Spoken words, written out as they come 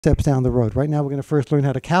steps down the road. Right now, we're going to first learn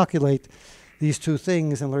how to calculate these two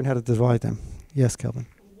things and learn how to divide them. Yes, Kelvin?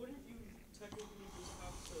 Wouldn't you technically just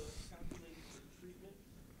have to calculate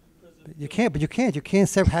the treatment? You can't, but you can't. You can't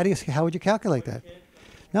separate. How would you calculate that?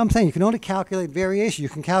 No, I'm saying you can only calculate variation. You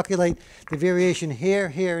can calculate the variation here,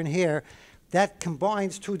 here, and here. That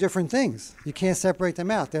combines two different things. You can't separate them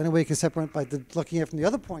out. The only way you can separate by looking at it from the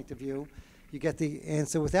other point of view, you get the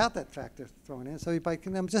answer without that factor thrown in. So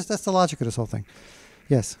that's the logic of this whole thing.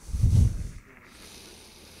 Yes.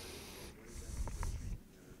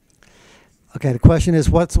 Okay, the question is,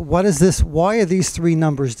 what is this? Why are these three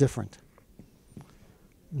numbers different?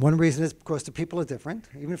 One reason is because the people are different.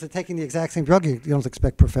 Even if they're taking the exact same drug, you don't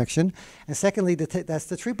expect perfection. And secondly, that's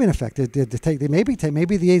the treatment effect. Maybe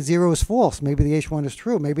the H0 is false. Maybe the H1 is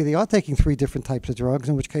true. Maybe they are taking three different types of drugs,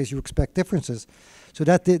 in which case you expect differences. So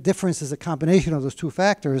that difference is a combination of those two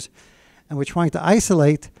factors, and we're trying to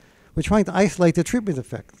isolate the treatment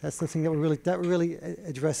effect. That's the thing that really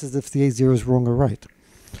addresses if the H0 is wrong or right.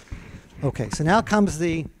 Okay, so now comes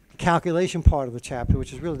the calculation part of the chapter,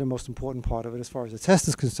 which is really the most important part of it as far as the test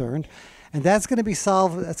is concerned. And that's going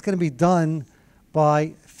to be done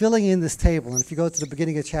by filling in this table. And if you go to the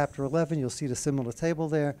beginning of chapter 11, you'll see the similar table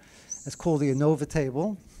there. It's called the Anova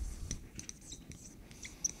Table.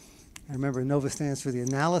 And remember, ANOVA stands for the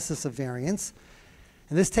analysis of variance.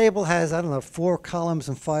 And this table has, 4 columns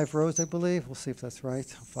and 5 rows, I believe. We'll see if that's right.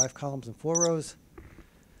 5 columns and 4 rows.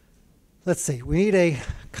 Let's see, we need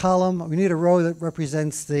a row that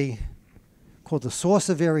represents called the source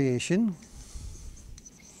of variation.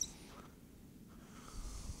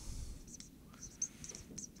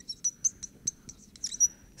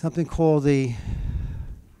 Something called the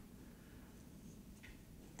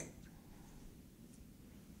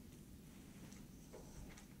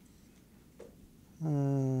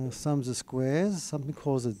sums of squares, something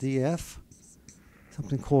called the DF,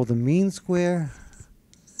 something called the mean square,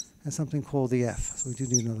 and something called the F. So we do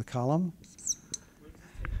need another column.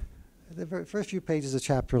 The first few pages of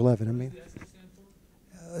chapter 11.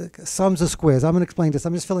 Sums of squares. I'm going to explain this.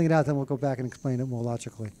 I'm just filling it out, then we'll go back and explain it more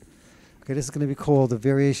logically. Okay, this is going to be called the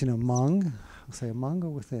variation among. I'll say among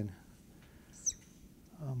or within.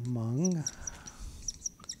 Among.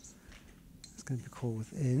 It's going to be called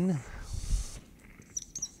within.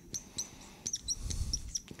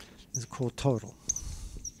 This is called total.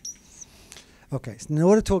 Okay, so in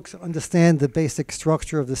order to understand the basic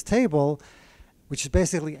structure of this table, which is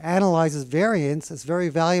basically analyzes variance, it's very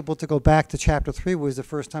valuable to go back to chapter 3, which was the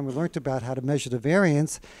first time we learned about how to measure the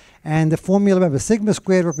variance. And the formula, remember, sigma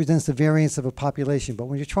squared represents the variance of a population. But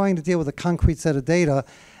when you're trying to deal with a concrete set of data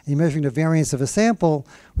and you're measuring the variance of a sample,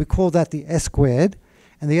 we call that the S squared.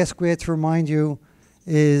 And the S squared, to remind you,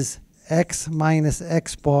 is x minus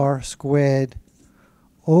x bar squared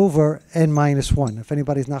over n minus 1. If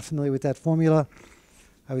anybody's not familiar with that formula,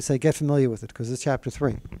 I would say get familiar with it because it's chapter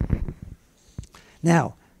 3.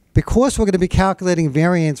 Now, because we're going to be calculating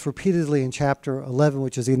variance repeatedly in chapter 11,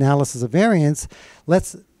 which is the analysis of variance,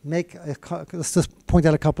 let's just point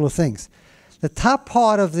out a couple of things. The top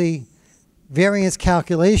part of the variance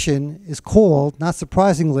calculation is called, not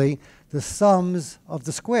surprisingly, the sums of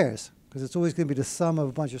the squares, because it's always going to be the sum of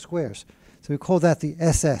a bunch of squares. So we call that the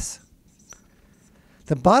SS.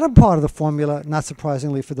 The bottom part of the formula, not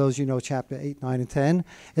surprisingly for those you know chapter 8, 9, and 10,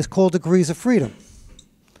 is called degrees of freedom.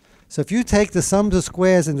 So if you take the sums of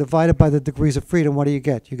squares and divide it by the degrees of freedom, what do you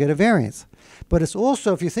get? You get a variance. But it's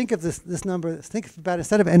also, if you think of this number, think about it,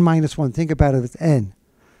 instead of n minus 1, think about it as n.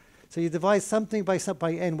 So you divide something by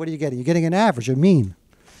n, what are you getting? You're getting an average, a mean.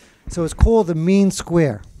 So it's called the mean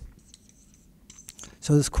square.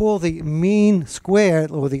 So it's called the mean square,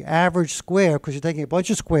 or the average square, because you're taking a bunch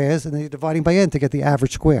of squares and then you're dividing by n to get the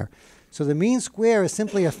average square. So the mean square is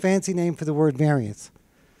simply a fancy name for the word variance.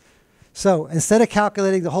 So instead of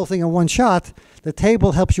calculating the whole thing in one shot, the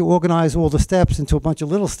table helps you organize all the steps into a bunch of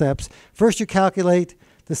little steps. First you calculate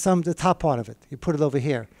the top part of it. You put it over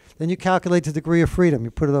here. Then you calculate the degree of freedom.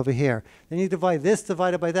 You put it over here. Then you divide this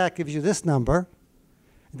divided by that gives you this number.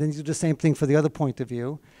 And then you do the same thing for the other point of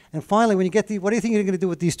view. And finally, when you get what do you think you're going to do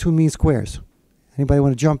with these two mean squares? Anybody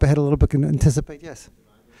want to jump ahead a little bit and anticipate? Yes.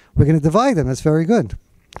 We're going to divide them. That's very good.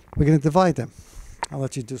 We're going to divide them. I'll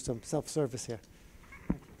let you do some self-service here.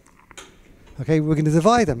 Okay, we're going to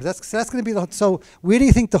divide them. That's going to be so. Where do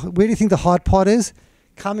you think the hard part is?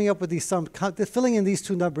 Coming up with these sums, filling in these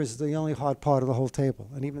two numbers is the only hard part of the whole table.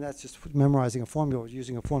 And even that's just memorizing a formula or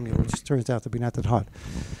using a formula, which turns out to be not that hard.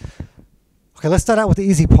 Okay, let's start out with the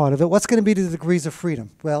easy part of it. What's going to be the degrees of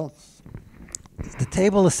freedom? Well, the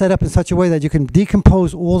table is set up in such a way that you can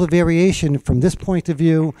decompose all the variation from this point of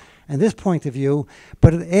view and this point of view,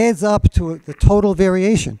 but it adds up to the total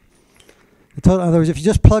variation. In other words, if you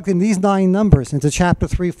just plugged in these 9 numbers into Chapter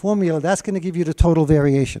 3 formula, that's going to give you the total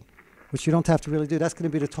variation, which you don't have to really do. That's going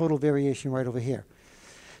to be the total variation right over here.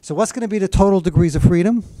 So what's going to be the total degrees of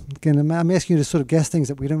freedom? Again, I'm asking you to sort of guess things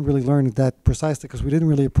that we didn't really learn that precisely because we didn't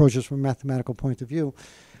really approach this from a mathematical point of view.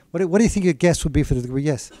 What do you think your guess would be for the degree?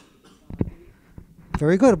 Yes.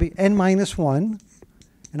 Very good. It'll be n minus 1.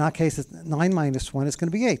 In our case, it's 9 minus 1. It's going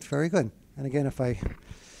to be 8. Very good. And again, if I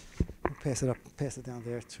pass it down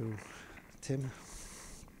there to Tim.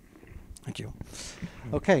 Thank you.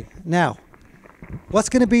 Okay. Now, what's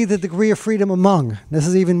going to be the degree of freedom among? This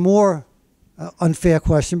is even more unfair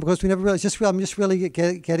question because we never really. I'm just really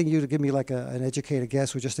getting you to give me like an educated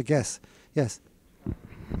guess or just a guess. Yes.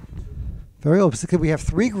 Very good. So we have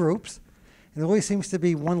 3 groups. And there always seems to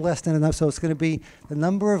be one less than enough, so it's going to be the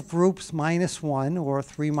number of groups minus 1, or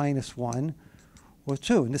 3 minus 1, or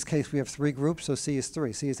 2. In this case, we have 3 groups, so C is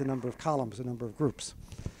 3. C is the number of columns, the number of groups.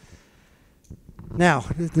 Now,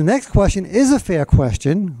 the next question is a fair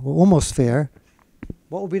question, or almost fair.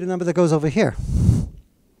 What will be the number that goes over here?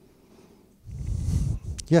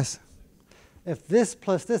 Yes. If this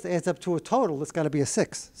plus this adds up to a total, it's got to be a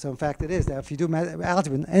 6. So, in fact, it is. Now, if you do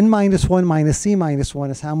algebra, n minus 1 minus C minus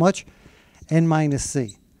 1 is how much? N minus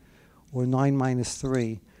C, or 9 minus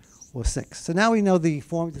 3, or 6. So now we know the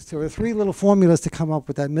form. There are 3 little formulas to come up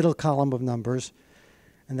with that middle column of numbers,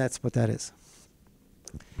 and that's what that is.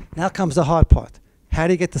 Now comes the hard part. How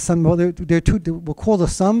do you get the sum? Well, there are 2. We'll call the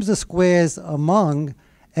sums of squares among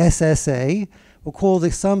SSA. We'll call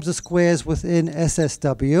the sums of squares within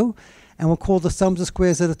SSW, and we'll call the sums of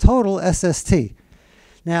squares of the total SST.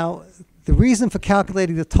 Now, the reason for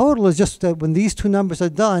calculating the total is just that when these 2 numbers are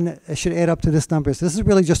done, it should add up to this number. So this is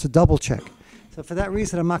really just a double check. So for that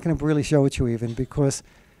reason, I'm not going to really show it to you even because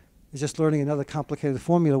it's just learning another complicated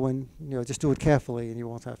formula when, just do it carefully and you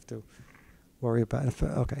won't have to worry about it.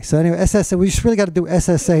 Okay, so anyway, SSA, we just really got to do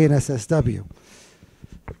SSA and SSW.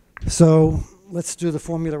 So let's do the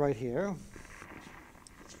formula right here.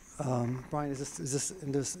 Brian, is this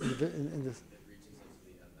in this?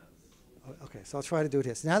 Okay, so I'll try to do it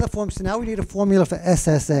here. So now we need a formula for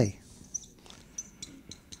SSA.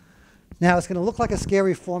 Now it's going to look like a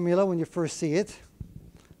scary formula when you first see it,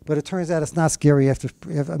 but it turns out it's not scary after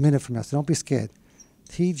a minute from now, so don't be scared.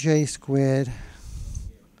 TJ squared,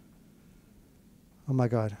 oh my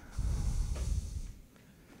God.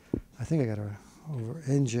 I think I got it over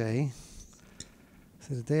NJ.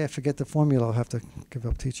 So the day I forget the formula, I'll have to give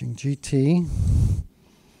up teaching. GT.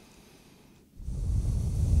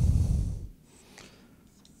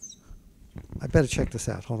 I better check this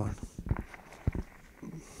out. Hold on.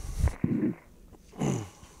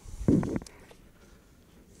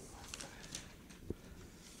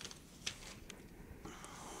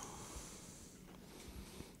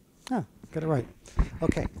 Got it right.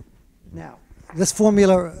 Okay. Now, this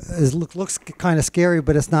formula looks kind of scary,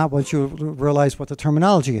 but it's not once you realize what the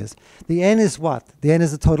terminology is. The n is what? The n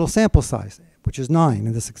is the total sample size, which is 9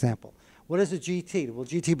 in this example. What is a GT? Will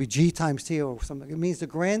GT be G times T or something? It means the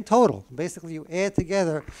grand total. Basically, you add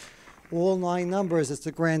together all 9 numbers. It's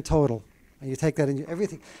the grand total. And you take that in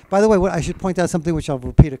everything. By the way, I should point out something which I'll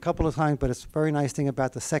repeat a couple of times, but it's a very nice thing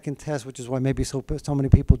about the second test, which is why maybe so many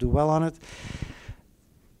people do well on it.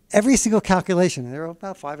 Every single calculation, and there are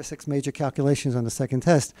about 5 or 6 major calculations on the second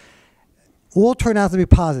test, all turn out to be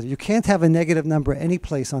positive. You can't have a negative number any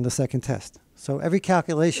place on the second test. So every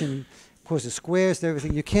calculation, of course, is squares and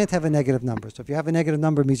everything. You can't have a negative number. So if you have a negative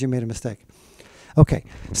number, it means you made a mistake. Okay,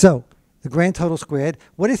 so the grand total squared.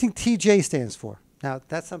 What do you think TJ stands for? Now,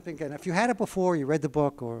 that's something, and if you had it before, you read the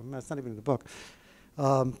book, or that's not even in the book,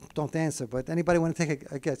 don't answer. But anybody want to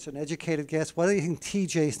take a guess, an educated guess? What do you think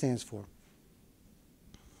TJ stands for?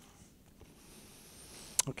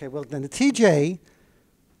 Okay, well, then the TJ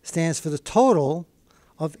stands for the total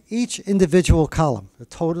of each individual column. The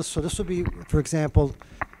total, so this would be, for example,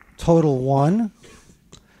 total 1.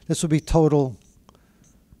 This would be total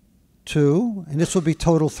 2. And this would be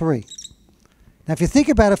total 3. Now, if you think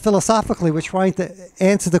about it philosophically, we're trying to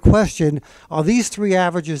answer the question, are these 3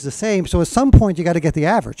 averages the same? So at some point, you got to get the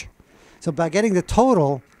average. So by getting the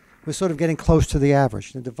total, we're sort of getting close to the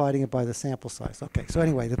average and dividing it by the sample size. Okay, so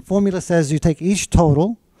anyway, the formula says you take each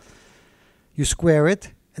total, you square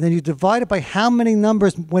it, and then you divide it by how many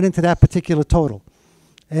numbers went into that particular total.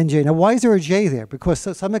 NJ. Now, why is there a J there? Because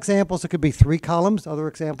some examples, it could be 3 columns. Other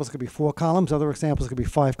examples, it could be 4 columns. Other examples, it could be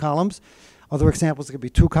 5 columns. Other examples, it could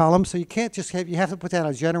be 2 columns. So you can't just have, you have to put down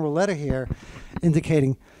a general letter here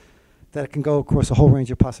indicating that it can go across a whole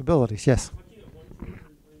range of possibilities. Yes? Looking at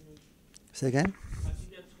Say again? How'd you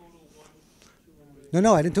get total 1, 200?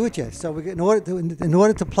 No, I didn't do it yet. So in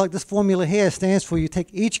order to plug this formula here stands for you take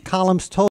each column's total.